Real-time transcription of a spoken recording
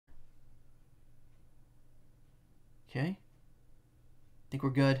Okay. Think we're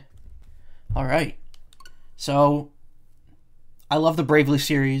good. Alright. So, I love the Bravely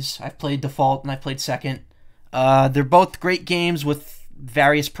series. I've played Default and I've played Second. They're both great games with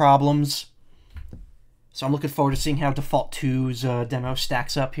various problems. So I'm looking forward to seeing how Default 2's demo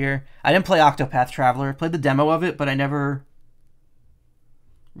stacks up here. I didn't play Octopath Traveler. I played the demo of it, but I never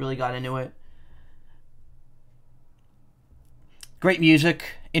really got into it. Great music.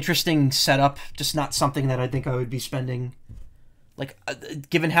 Interesting setup. Just not something that I think I would be spending... Like,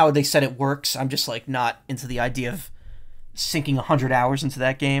 given how they said it works, I'm just, like, not into the idea of sinking 100 hours into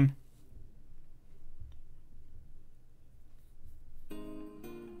that game.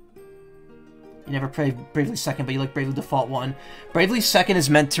 You never played Bravely Second, but you like Bravely Default 1. Bravely Second is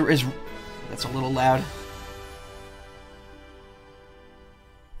meant to... That's a little loud.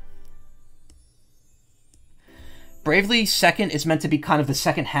 Bravely Second is meant to be kind of the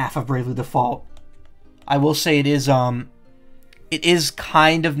second half of Bravely Default. I will say it is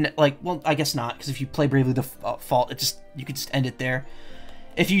kind of... like, well, I guess not, because if you play Bravely Default, you could just end it there.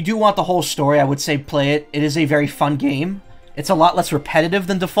 If you do want the whole story, I would say play it. It is a very fun game. It's a lot less repetitive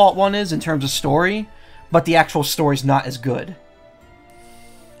than Default 1 is in terms of story, but the actual story's not as good.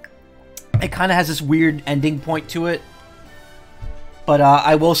 It kind of has this weird ending point to it, but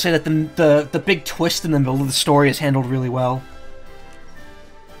I will say that the big twist in the middle of the story is handled really well.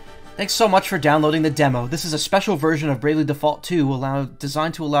 Thanks so much for downloading the demo. This is a special version of Bravely Default 2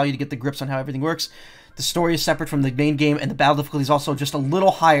 designed to allow you to get the grips on how everything works. The story is separate from the main game, and the battle difficulty is also just a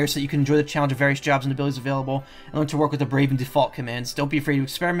little higher so that you can enjoy the challenge of various jobs and abilities available, and learn to work with the Brave and Default commands. Don't be afraid to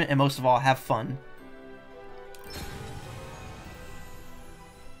experiment, and most of all, have fun.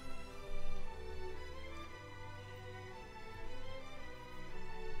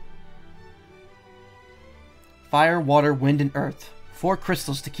 Fire, water, wind, and earth. 4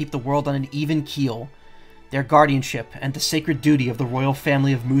 crystals to keep the world on an even keel. Their guardianship, and the sacred duty of the royal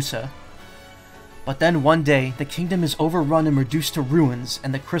family of Musa. But then one day, the kingdom is overrun and reduced to ruins,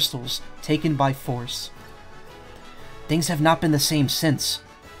 and the crystals taken by force. Things have not been the same since.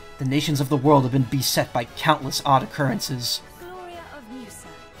 The nations of the world have been beset by countless odd occurrences. Gloria of Musa,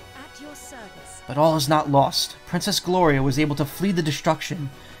 at your service. But all is not lost. Princess Gloria was able to flee the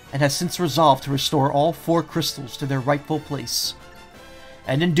destruction, and has since resolved to restore all 4 crystals to their rightful place.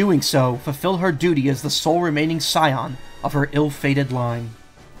 And in doing so, fulfill her duty as the sole remaining scion of her ill-fated line.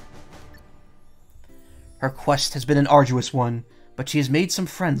 Her quest has been an arduous one, but she has made some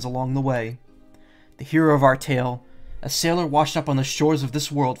friends along the way. The hero of our tale, a sailor washed up on the shores of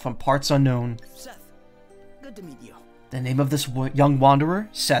this world from parts unknown. Seth, good to meet you. The name of this young wanderer?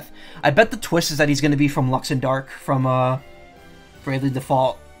 Seth. I bet the twist is that he's going to be from Luxendark, from Bravely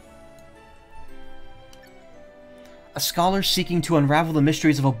Default. A scholar seeking to unravel the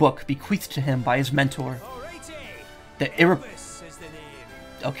mysteries of a book bequeathed to him by his mentor. The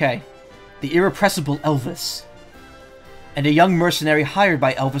The irrepressible Elvis. And a young mercenary hired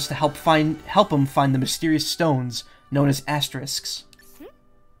by Elvis to help him find the mysterious stones known as asterisks.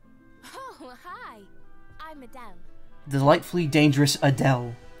 Oh, hi. I'm Adele. The delightfully dangerous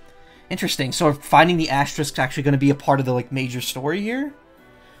Adele. Interesting. So finding the asterisks actually going to be a part of the major story here?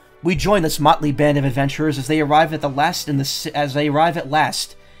 We join this motley band of adventurers as they arrive at last in the city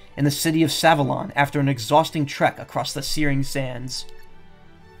of Savalon after an exhausting trek across the searing sands.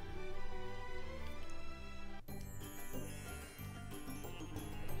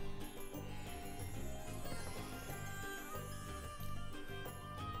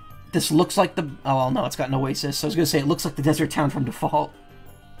 This looks like the... Oh, no, it's got an oasis. So I was going to say, it looks like the desert town from Default.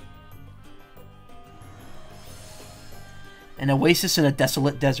 An oasis in a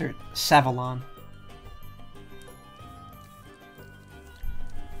desolate desert. Savalon.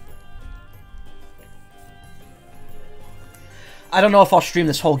 I don't know if I'll stream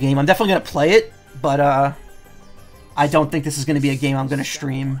this whole game. I'm definitely going to play it, but I don't think this is going to be a game I'm going to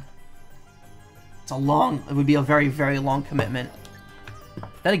stream. It would be a very, very long commitment.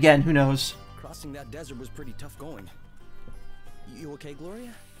 Then again, who knows? Crossing that desert was pretty tough going. You okay,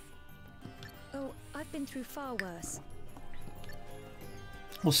 Gloria? Oh, I've been through far worse.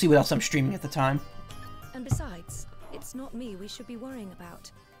 We'll see what else I'm streaming at the time. And besides, it's not me we should be worrying about.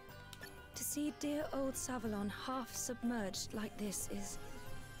 To see dear old Savalon half submerged like this is...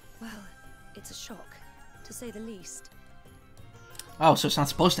 well, it's a shock, to say the least. Oh, so it's not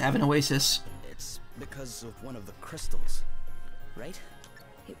supposed to have an oasis. It's because of one of the crystals, right?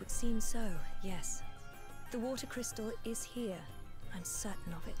 It would seem so, yes. The water crystal is here. I'm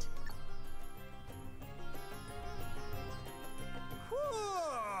certain of it.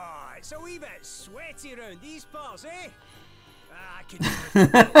 It's a wee bit sweaty around these parts, eh? I could do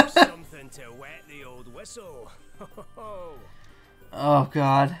with something to wet the old whistle. so. Oh,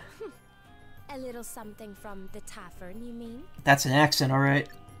 God. A little something from the tavern, you mean? That's an accent, alright.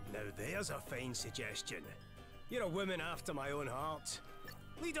 Now there's a fine suggestion. You're a woman after my own heart.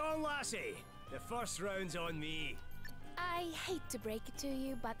 Lead on, lassie. The first round's on me. I hate to break it to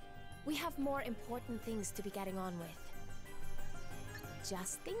you, but we have more important things to be getting on with.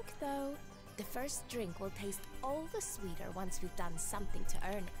 Just think, though, the first drink will taste all the sweeter once we've done something to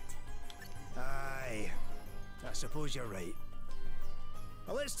earn it. Aye, I suppose you're right.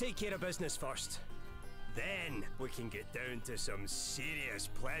 Well, let's take care of business first. Then we can get down to some serious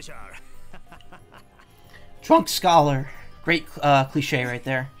pleasure. Drunk scholar. Great cliche right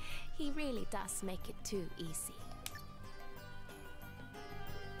there. He really does make it too easy.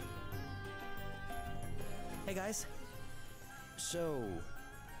 Hey guys. So,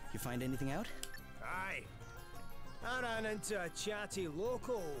 you find anything out? Aye. I ran into a chatty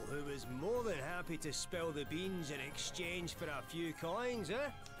local who was more than happy to spill the beans in exchange for a few coins, eh?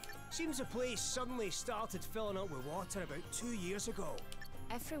 Seems the place suddenly started filling up with water about 2 years ago.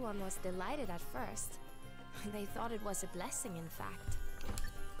 Everyone was delighted at first. They thought it was a blessing, in fact.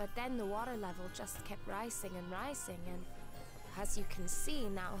 But then the water level just kept rising, and as you can see,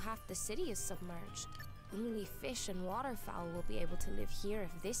 now half the city is submerged. Only fish and waterfowl will be able to live here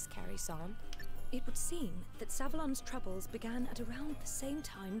if this carries on. It would seem that Savalon's troubles began at around the same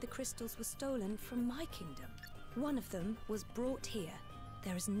time the crystals were stolen from my kingdom. One of them was brought here.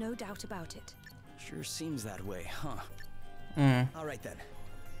 There is no doubt about it. Sure seems that way, huh? Alright then.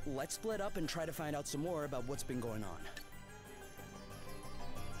 Let's split up and try to find out some more about what's been going on.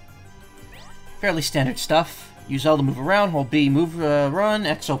 Fairly standard stuff. Use L to move around, hold B, move, run,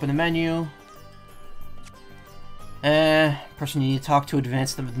 X open the menu. Person you need to talk to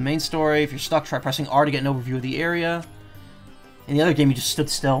advance them with the main story. If you're stuck, try pressing R to get an overview of the area. In the other game, you just stood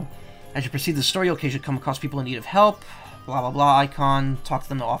still. As you proceed the story, you'll occasionally come across people in need of help. Blah blah blah icon. Talk to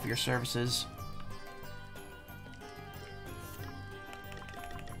them to offer your services.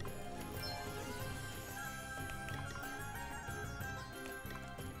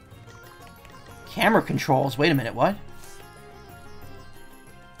 Camera controls. Wait a minute, what?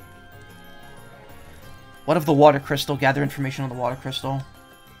 What of the water crystal? Gather information on the water crystal.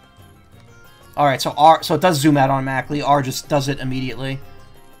 Alright, so R, so it does zoom out automatically. R just does it immediately.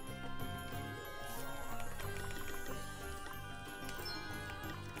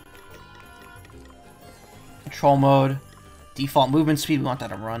 Control mode. Default movement speed, we want that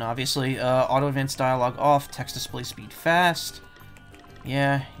to run, obviously. Auto advanced dialogue off. Text display speed fast.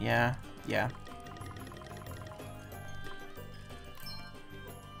 Yeah.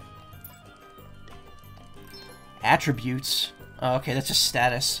 Attributes. Oh, okay, that's just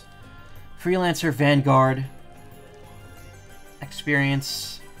status. Freelancer, Vanguard.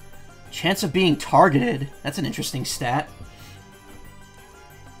 Experience. Chance of being targeted. That's an interesting stat.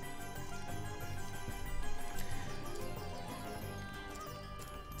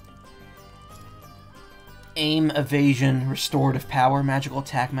 Aim, evasion, restorative power, magical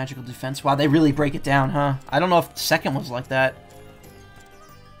attack, magical defense. Wow, they really break it down, huh? I don't know if the second one's like that.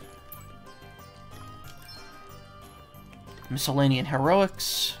 Miscellaneous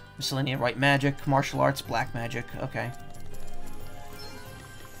heroics, miscellaneous white magic, martial arts, black magic. Okay.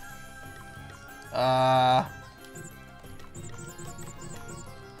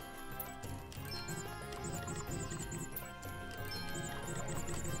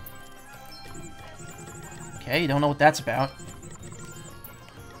 Okay, you don't know what that's about.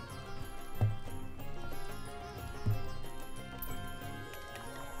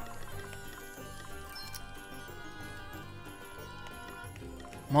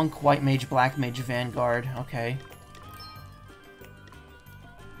 Monk, white mage, black mage, vanguard. Okay.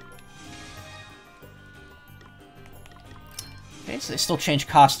 Okay, so they still change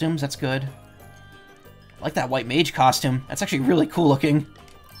costumes. That's good. I like that white mage costume. That's actually really cool looking.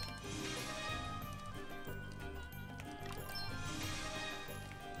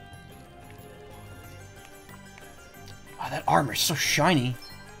 Wow, that armor's so shiny.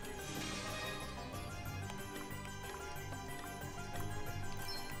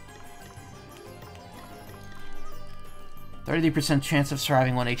 30% chance of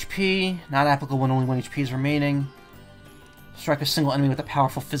surviving 1 HP. Not applicable when only 1 HP is remaining. Strike a single enemy with a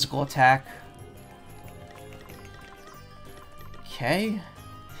powerful physical attack. Okay.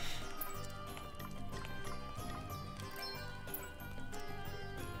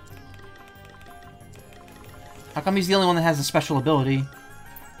 How come he's the only one that has a special ability?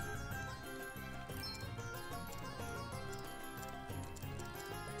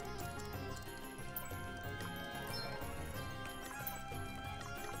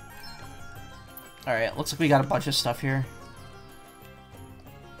 Alright, looks like we got a bunch of stuff here.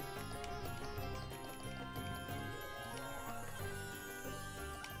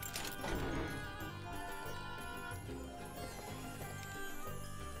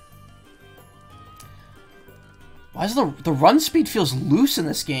 Why is the run speed feels loose in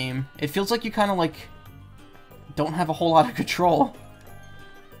this game? It feels like you kind of like don't have a whole lot of control.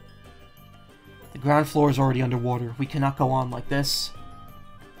 The ground floor is already underwater. We cannot go on like this.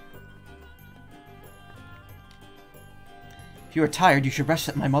 If you are tired, you should rest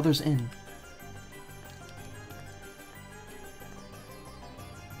at my mother's inn.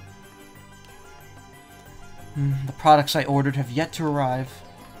 The products I ordered have yet to arrive.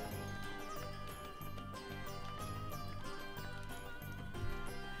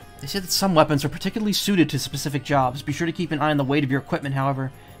 They say that some weapons are particularly suited to specific jobs. Be sure to keep an eye on the weight of your equipment,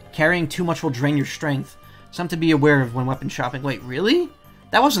 however. Carrying too much will drain your strength. Something to be aware of when weapon shopping. Wait, really?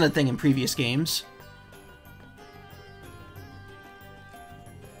 That wasn't a thing in previous games.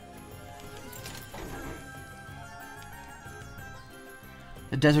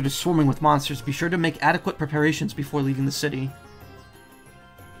 The desert is swarming with monsters. Be sure to make adequate preparations before leaving the city.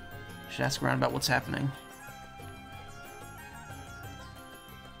 Should ask around about what's happening.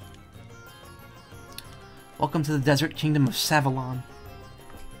 Welcome to the desert kingdom of Savalon.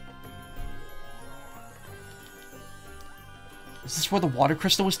 Is this where the water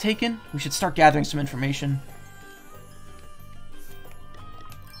crystal was taken? We should start gathering some information.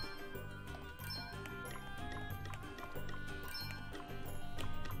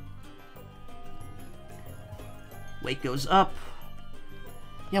 Weight goes up.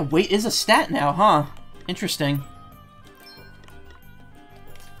 Yeah, weight is a stat now, huh? Interesting.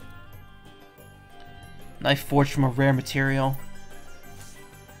 Knife forged from a rare material.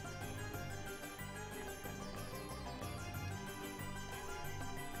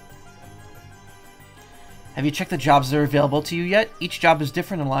 Have you checked the jobs that are available to you yet? Each job is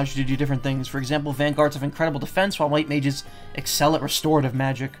different and allows you to do different things. For example, vanguards have incredible defense, while white mages excel at restorative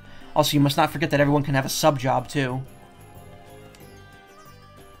magic. Also, you must not forget that everyone can have a sub-job, too.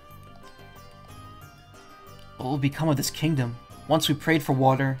 What will become of this kingdom? Once we prayed for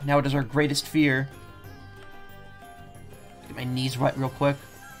water, now it is our greatest fear. Get my knees right real quick.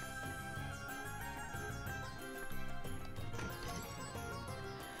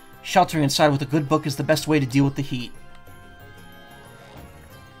 Sheltering inside with a good book is the best way to deal with the heat.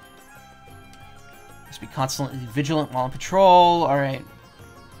 Must be constantly vigilant while on patrol. Alright.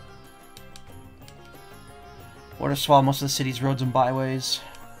 Water swallow most of the city's roads and byways.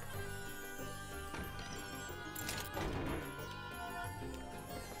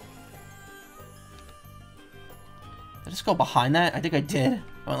 Did I just go behind that? I think I did.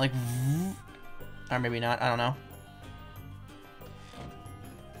 I went like... Or maybe not. I don't know.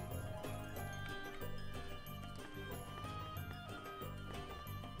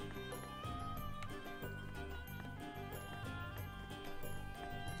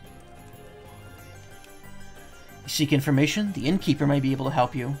 You seek information? The innkeeper may be able to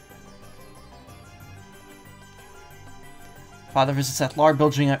help you. Father visits that large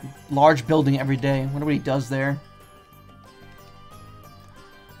building every day. I wonder what he does there.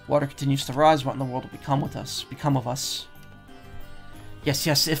 Water continues to rise. What in the world will become of us? Yes,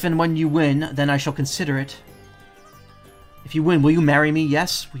 yes, if and when you win, then I shall consider it. If you win, will you marry me?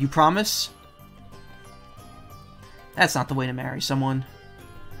 Yes? Will you promise? That's not the way to marry someone.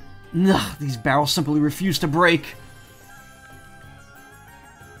 Ugh, these barrels simply refuse to break.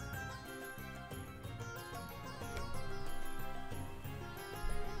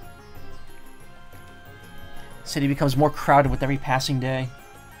 City becomes more crowded with every passing day.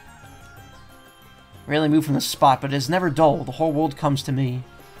 Rarely move from the spot, but it is never dull. The whole world comes to me.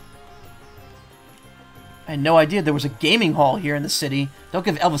 I had no idea there was a gaming hall here in the city. Don't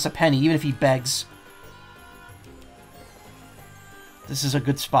give Elvis a penny, even if he begs. This is a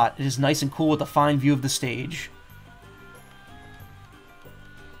good spot. It is nice and cool with a fine view of the stage.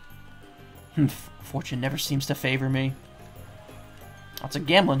 Fortune never seems to favor me. Oh, it's a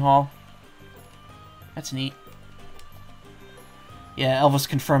gambling hall. That's neat. Yeah, Elvis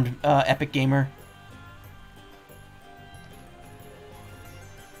confirmed Epic Gamer.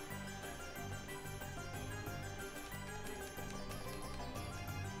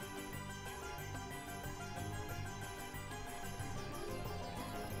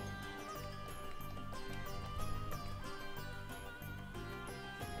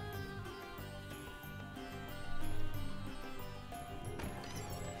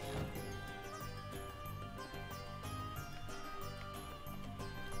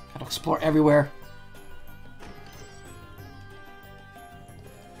 Gotta explore everywhere.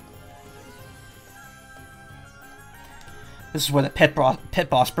 This is where the pit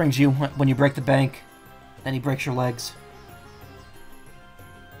boss brings you when you break the bank. Then he breaks your legs.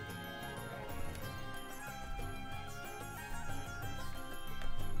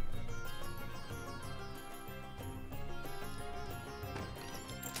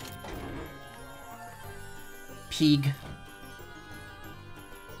 Peeg.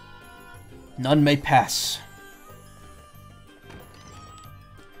 None may pass.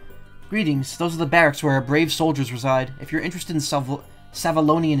 Greetings, those are the barracks where our brave soldiers reside. If you're interested in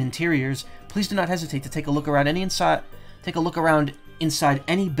Savalonian interiors, please do not hesitate to take a look around inside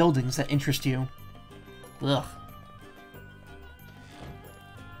any buildings that interest you. Ugh.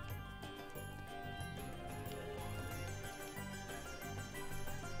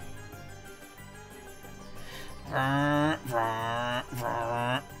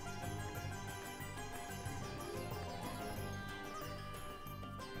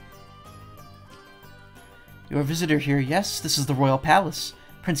 You're a visitor here, yes? This is the Royal Palace.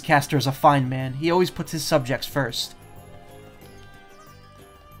 Prince Castor is a fine man. He always puts his subjects first.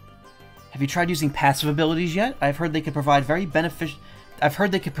 Have you tried using passive abilities yet? I've heard they could prove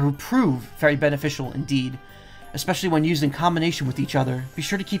very beneficial indeed, especially when used in combination with each other. Be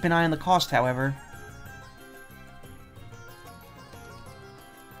sure to keep an eye on the cost, however.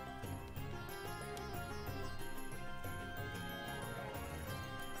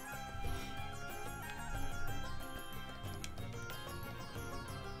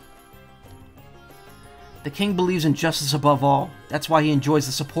 The king believes in justice above all. That's why he enjoys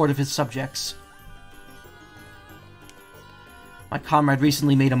the support of his subjects. My comrade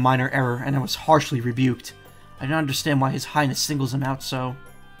recently made a minor error, and I was harshly rebuked. I don't understand why His Highness singles him out so.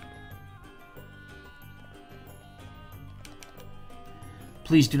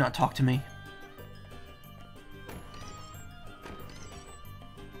 Please do not talk to me.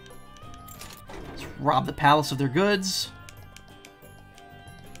 Let's rob the palace of their goods.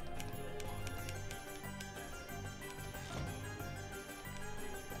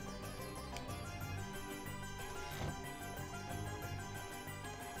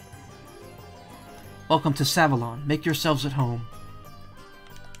 Welcome to Savalon. Make yourselves at home.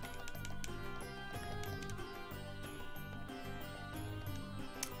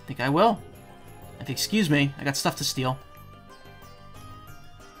 Think I will. Excuse me, I got stuff to steal.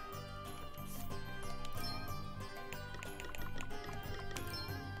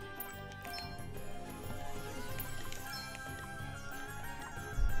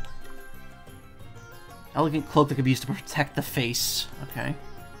 Elegant cloak that could be used to protect the face. Okay.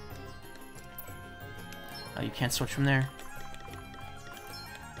 Oh, you can't switch from there.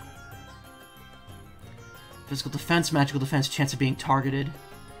 Physical defense, magical defense, chance of being targeted.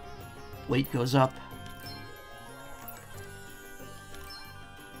 Weight goes up.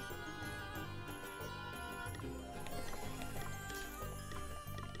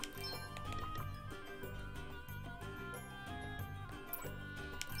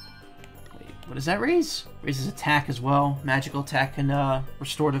 Wait, what does that raise? Raises attack as well. Magical attack and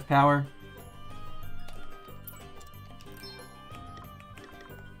restorative power.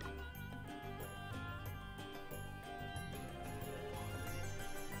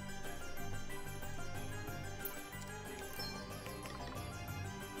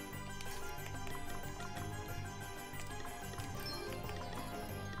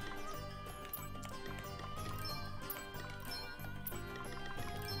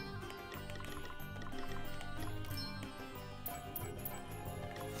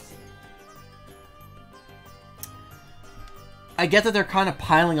 I get that they're kind of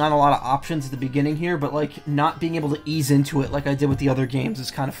piling on a lot of options at the beginning here, but like not being able to ease into it like I did with the other games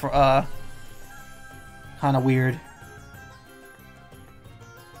is kind of weird.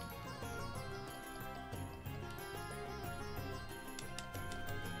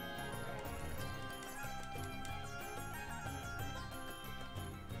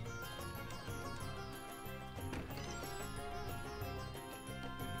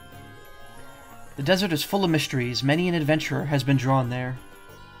 The desert is full of mysteries. Many an adventurer has been drawn there.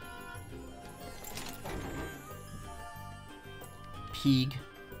 Peeg.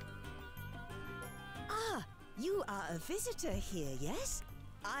 Ah, you are a visitor here, yes?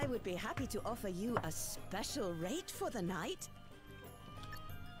 I would be happy to offer you a special rate for the night.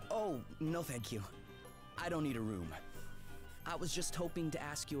 Oh, no thank you. I don't need a room. I was just hoping to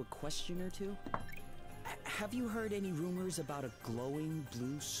ask you a question or two. Have you heard any rumors about a glowing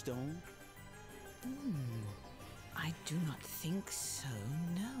blue stone? I do not think so,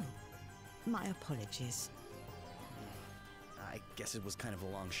 no. My apologies. I guess it was kind of a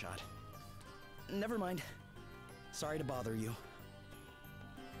long shot. Never mind. Sorry to bother you.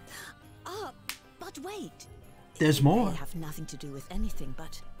 Ah, but wait. There's more. They have nothing to do with anything,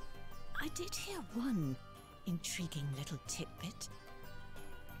 but I did hear one intriguing little tidbit.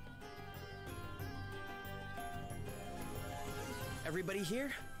 Everybody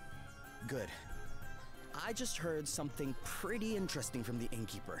here? Good. I just heard something pretty interesting from the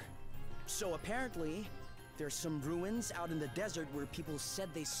innkeeper. So apparently, there's some ruins out in the desert where people said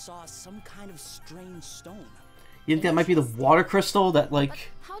they saw some kind of strange stone. You think that might be the water crystal that, like, But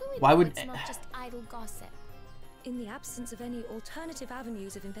how do we why know would... it's not just idle gossip? In the absence of any alternative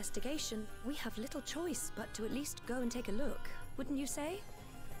avenues of investigation, we have little choice but to at least go and take a look, wouldn't you say?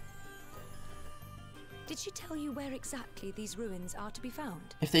 Did she tell you where exactly these ruins are to be found?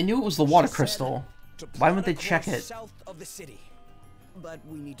 If they knew it was the water She said crystal, to why plot wouldn't they a check course it? south of the city. But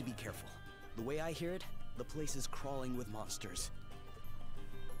we need to be careful. The way I hear it, the place is crawling with monsters.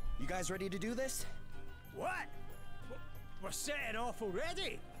 You guys ready to do this? What? We're setting off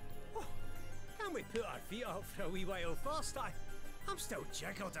already? Oh, can we put our feet up for a wee while first? I'm still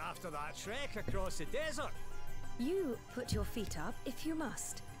jiggled after that trek across the desert. You put your feet up if you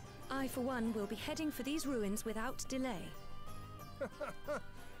must. I, for one, will be heading for these ruins without delay.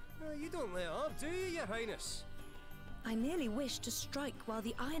 You don't let up, do you, Your Highness? I merely wish to strike while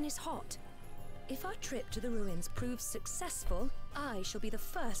the iron is hot. If our trip to the ruins proves successful, I shall be the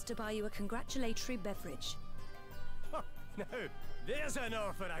first to buy you a congratulatory beverage. No, there's an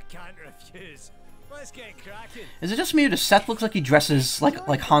offer I can't refuse. Let's get cracking. Is it just me or does Seth looks like he dresses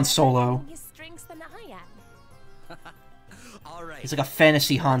like Han Solo? His drinks than I am. All right. He's like a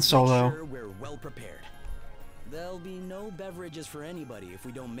fantasy Han Make Solo. sure we're well prepared. There'll be no beverages for anybody if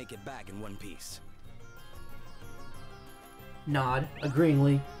we don't make it back in one piece. Nod,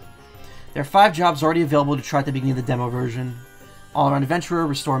 agreeingly. There are 5 jobs already available to try at the beginning of the demo version. All-around adventurer,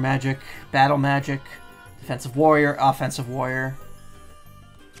 restore magic, battle magic, defensive warrior, offensive warrior.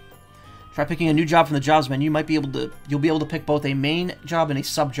 Try picking a new job from the jobs menu. You'll be able to pick both a main job and a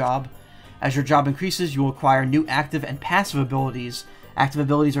sub job. As your job increases, you will acquire new active and passive abilities. Active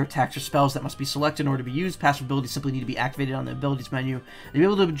abilities are attacks or spells that must be selected in order to be used. Passive abilities simply need to be activated on the abilities menu. You'll be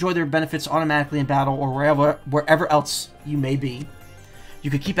able to enjoy their benefits automatically in battle or wherever else you may be. You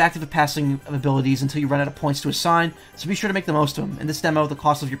could keep active and passive abilities until you run out of points to assign, so be sure to make the most of them. In this demo, the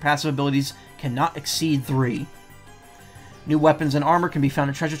cost of your passive abilities cannot exceed 3. New weapons and armor can be found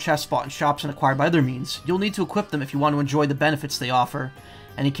in treasure chests, bought in shops, and acquired by other means. You'll need to equip them if you want to enjoy the benefits they offer.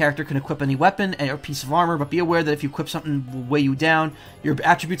 Any character can equip any weapon or piece of armor, but be aware that if you equip something that will weigh you down, your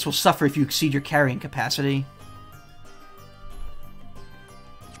attributes will suffer if you exceed your carrying capacity.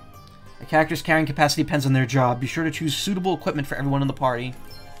 A character's carrying capacity depends on their job. Be sure to choose suitable equipment for everyone in the party.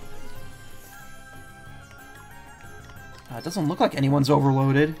 It doesn't look like anyone's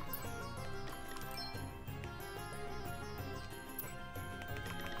overloaded.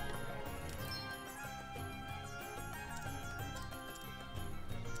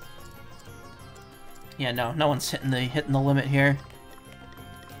 Yeah, no one's hitting the limit here.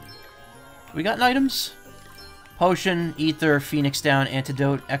 We got items? Potion, ether, phoenix down,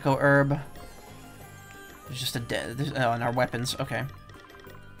 antidote, echo herb. There's just a oh, and our weapons. Okay.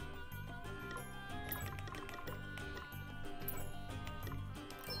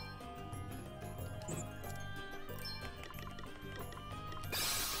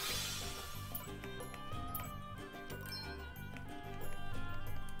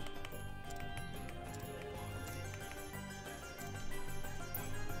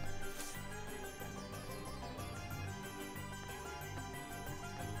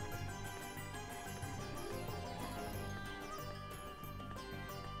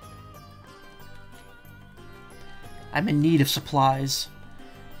 I'm in need of supplies.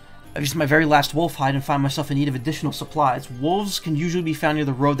 I've used my very last wolf hide and find myself in need of additional supplies. Wolves can usually be found near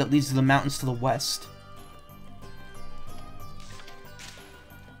the road that leads to the mountains to the west.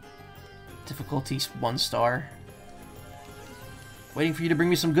 Difficulty 1 star. Waiting for you to bring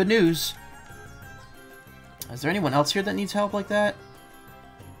me some good news. Is there anyone else here that needs help like that?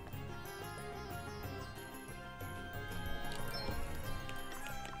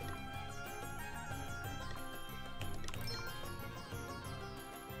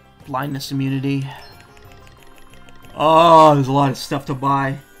 Blindness immunity. Oh, there's a lot of stuff to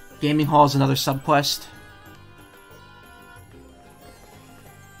buy. Gaming Hall is another subquest.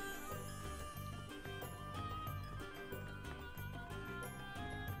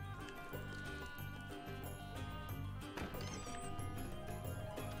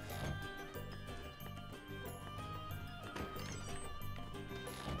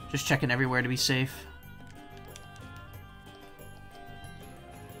 Just checking everywhere to be safe.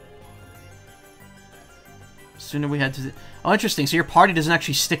 Sooner we had to... Oh, interesting. So your party doesn't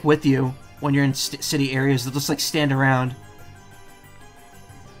actually stick with you when you're in city areas. They'll just, like, stand around.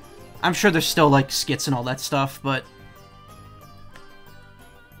 I'm sure there's still, like, skits and all that stuff, but...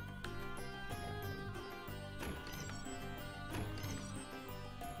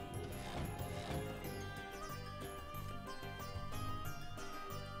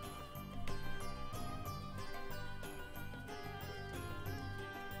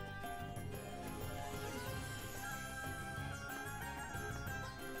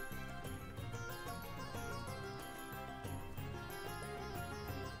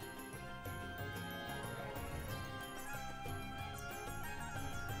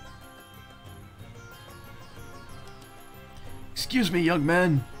 Excuse me, young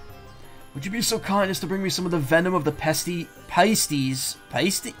man. Would you be so kind as to bring me some of the venom of the Paistes?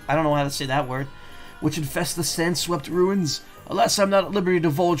 I don't know how to say that word. Which infest the sand-swept ruins? Alas, I'm not at liberty to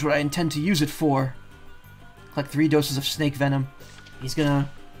divulge what I intend to use it for. Collect 3 doses of snake venom. He's gonna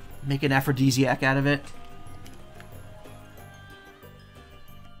make an aphrodisiac out of it.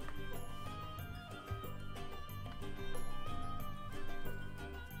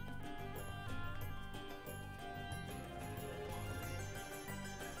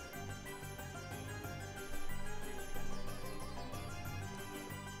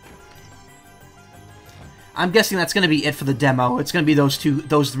 I'm guessing that's going to be it for the demo. It's going to be those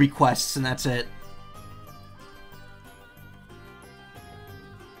 3 quests, and that's it.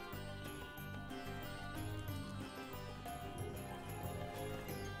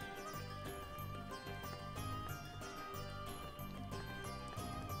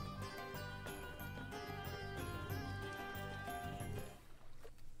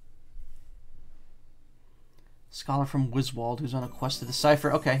 Scholar from Wiswald who's on a quest to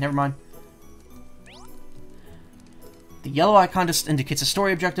decipher. Okay, never mind. The yellow icon just indicates a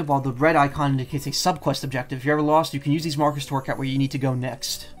story objective, while the red icon indicates a subquest objective. If you're ever lost, you can use these markers to work out where you need to go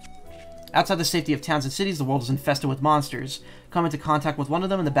next. Outside the safety of towns and cities, the world is infested with monsters. Come into contact with one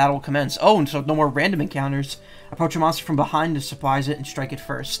of them and the battle will commence. Oh, and so no more random encounters. Approach a monster from behind to surprise it and strike it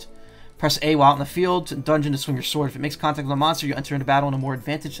first. Press A while out in the field, dungeon to swing your sword. If it makes contact with a monster, you enter into battle in a more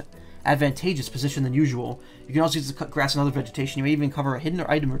advantageous position than usual. You can also use to cut grass and other vegetation. You may even cover a hidden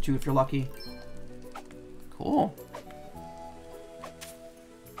item or two if you're lucky. Cool.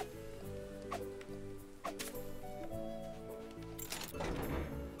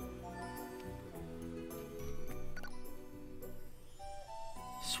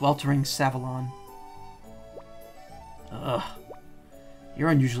 Sweltering Savalon. Ugh. You're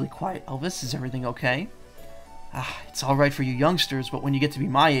unusually quiet, Elvis. Is everything okay? It's alright for you youngsters, but when you get to be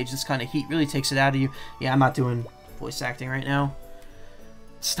my age, this kind of heat really takes it out of you. Yeah, I'm not doing voice acting right now.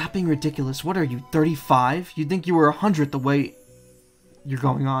 Stop being ridiculous. What are you, 35? You'd think you were 100 the way you're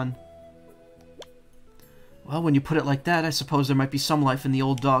going on. Well, when you put it like that, I suppose there might be some life in the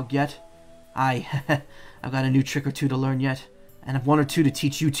old dog yet. I've got a new trick or two to learn yet. And I've 1 or 2 to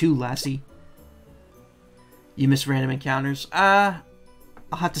teach you too, lassie. You miss random encounters? I'll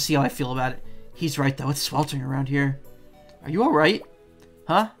have to see how I feel about it. He's right, though. It's sweltering around here. Are you alright?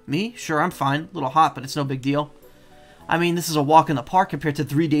 Huh? Me? Sure, I'm fine. A little hot, but it's no big deal. I mean, this is a walk in the park compared to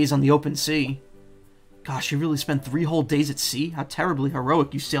 3 days on the open sea. Gosh, you really spent 3 whole days at sea? How terribly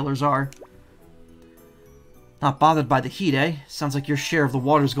heroic you sailors are. Not bothered by the heat, eh? Sounds like your share of the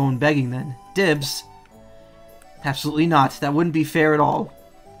water's going begging, then. Dibs. Absolutely not. That wouldn't be fair at all.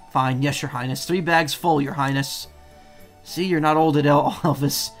 Fine, yes, your highness. 3 bags full, your highness. See, you're not old at all,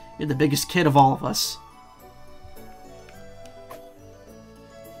 Elvis. You're the biggest kid of all of us.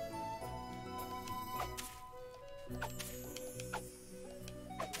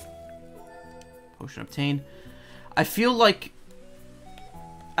 Potion obtained. I feel like...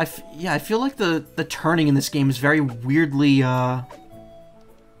 I feel like the turning in this game is very weirdly, like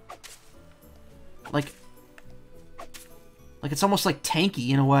it's almost like tanky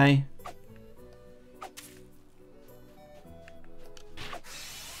in a way.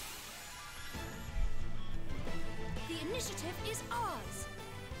 The initiative is ours.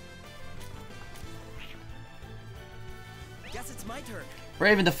 Guess it's my turn.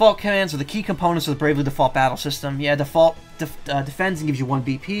 Brave and default commands are the key components of the Bravely Default battle system. Yeah, default defends and gives you 1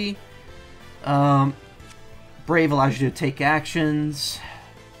 BP. Brave allows you to take actions.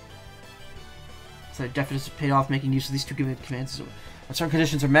 So definitely paid off making use of these 2 given commands. When certain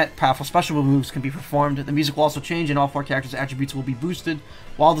conditions are met, powerful special moves can be performed. The music will also change and all 4 characters' attributes will be boosted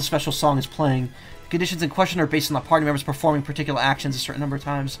while the special song is playing. The conditions in question are based on the party members performing particular actions a certain number of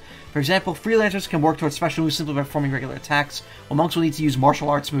times. For example, freelancers can work towards special moves simply by performing regular attacks, while monks will need to use martial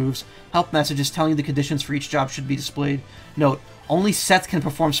arts moves. Help messages telling you the conditions for each job should be displayed. Note, only Seth can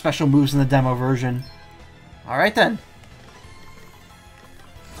perform special moves in the demo version. Alright then.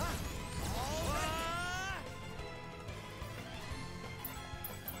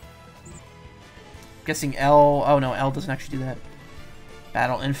 guessing L... Oh, no, L doesn't actually do that.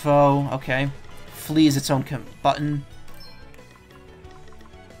 Battle info. Okay. Flee is its own button.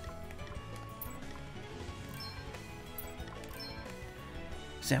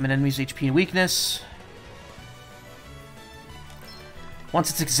 Examine enemies' HP and weakness. Once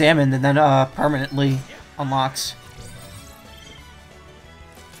it's examined, and then permanently unlocks.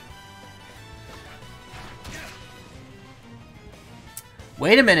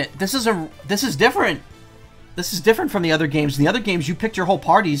 Wait a minute. This is different. This is different from the other games. In the other games, you picked your whole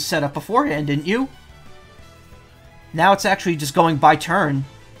parties set up beforehand, didn't you? Now it's actually just going by turn.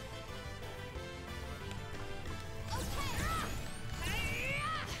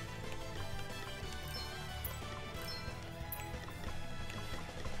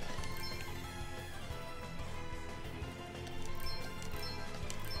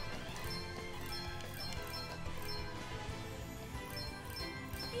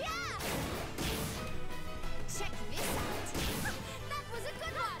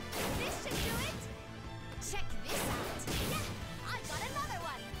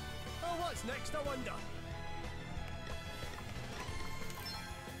 Next, I wonder.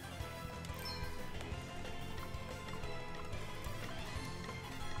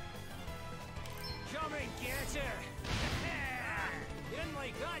 Come and get her. You didn't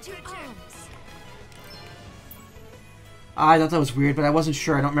like that, did you? I thought that was weird, but I wasn't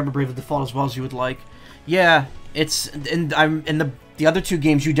sure. I don't remember Bravely Default as well as you would like. Yeah, it's in the other two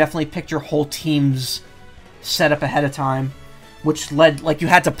games. You definitely picked your whole team's setup ahead of time, which led, like, you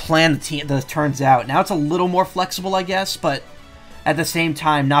had to plan the turns out. Now it's a little more flexible, I guess, but at the same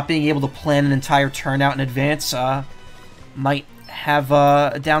time, not being able to plan an entire turn out in advance might have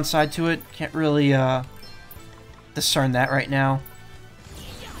a downside to it. Can't really discern that right now.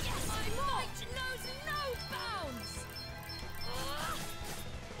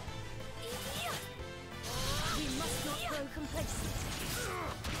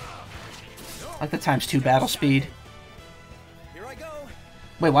 I like the ×2 battle speed.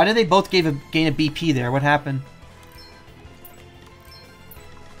 Wait, why did they both gain a BP there? What happened?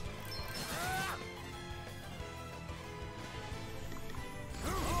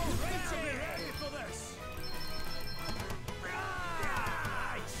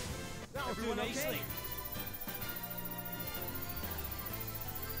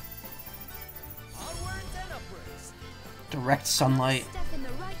 Direct sunlight.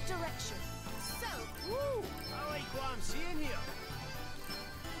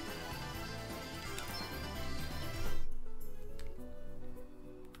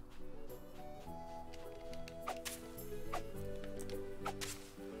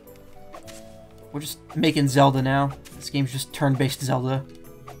 We're just making Zelda now. This game's just turn-based Zelda.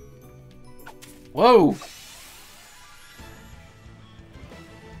 Whoa!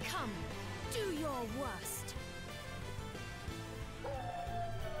 Come, do your worst.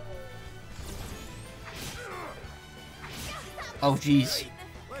 Oh, jeez.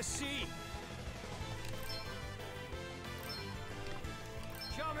 Let's see.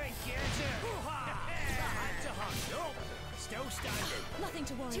 Come and get her. Nope. Still standing. Nothing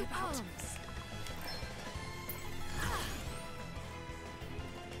to worry about.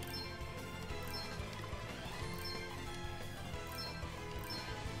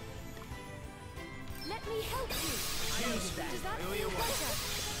 Let me help you. Cheers. Does that Who feel you want? better?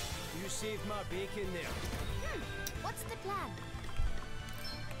 You saved my bacon there. What's the plan?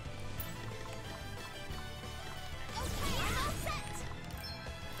 Okay, I'm all set.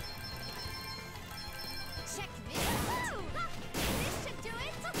 Check this out. This should do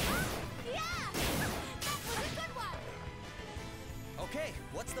it. Yeah, that was a good one. Okay,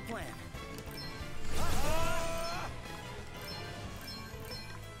 what's the plan?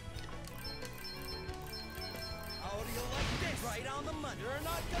 How do you like this? Right on the money. You're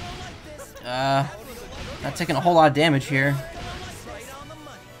not gonna like this. Not taking a whole lot of damage here. Right on the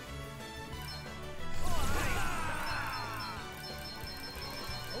money.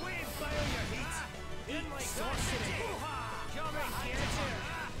 Away and fire your heat. In like sorcery. Come and get her.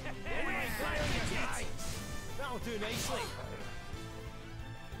 Away and fire your heat. That'll do nicely.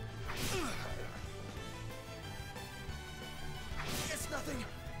 It's nothing.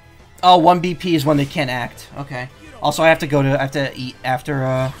 Oh, 1 BP is when they can't act. Okay. Also, I have to eat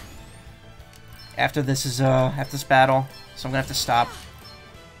after this is after this battle, so I'm gonna have to stop.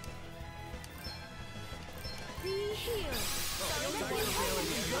 Be healed.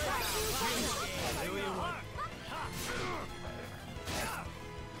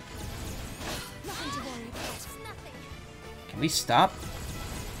 Nothing to worry about. It's nothing. Can we stop?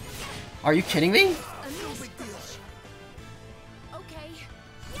 Are you kidding me? Okay.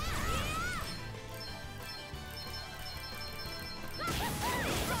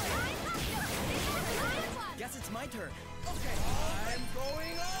 my turn. Okay, I'm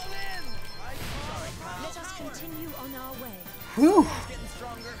going all in. Let us continue on our way. Whew. It's getting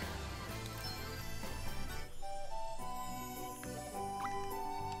stronger.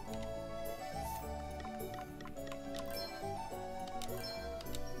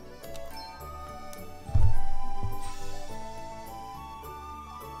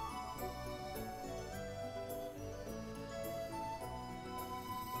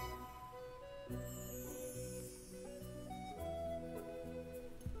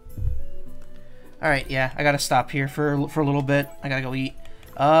 Alright, yeah, I gotta stop here for a little bit. I gotta go eat.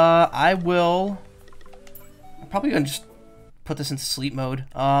 I'm probably gonna just put this into sleep mode.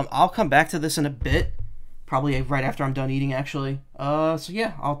 I'll come back to this in a bit. Probably right after I'm done eating, actually. So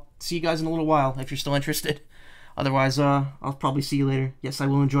yeah, I'll see you guys in a little while if you're still interested. Otherwise, I'll probably see you later. Yes, I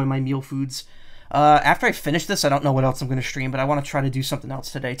will enjoy my meal foods. After I finish this, I don't know what else I'm gonna stream, but I want to try to do something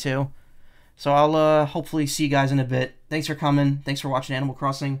else today, too. So I'll, hopefully see you guys in a bit. Thanks for coming. Thanks for watching Animal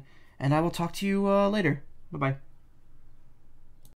Crossing. And I will talk to you later. Bye-bye.